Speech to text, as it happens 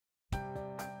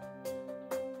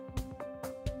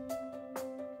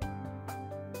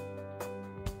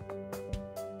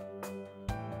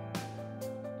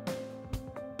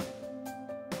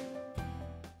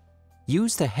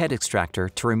Use the head extractor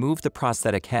to remove the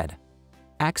prosthetic head.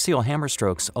 Axial hammer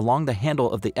strokes along the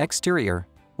handle of the exterior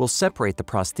will separate the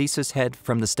prosthesis head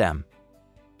from the stem.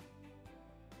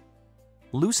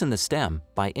 Loosen the stem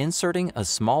by inserting a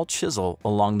small chisel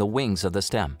along the wings of the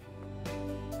stem.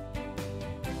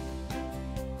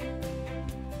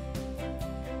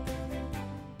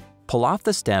 Pull off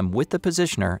the stem with the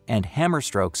positioner and hammer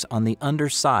strokes on the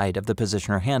underside of the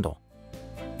positioner handle.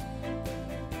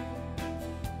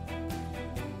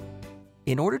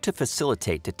 In order to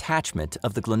facilitate detachment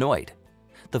of the glenoid,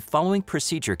 the following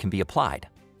procedure can be applied.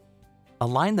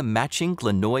 Align the matching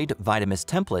glenoid Vitamist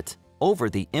template over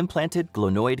the implanted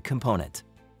glenoid component.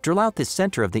 Drill out the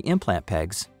center of the implant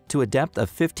pegs to a depth of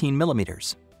 15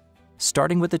 millimeters,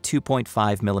 starting with a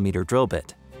 2.5 millimeter drill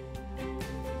bit.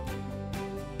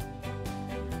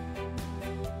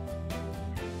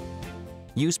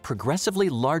 Use progressively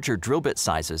larger drill bit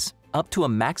sizes up to a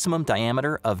maximum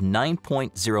diameter of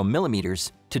 9.0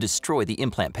 millimeters to destroy the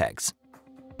implant pegs.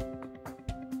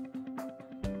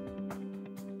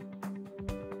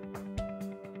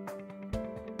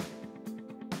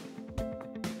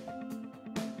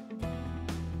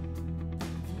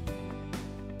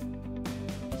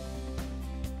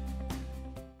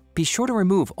 Be sure to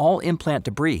remove all implant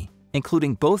debris,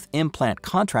 including both implant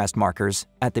contrast markers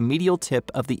at the medial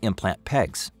tip of the implant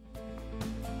pegs.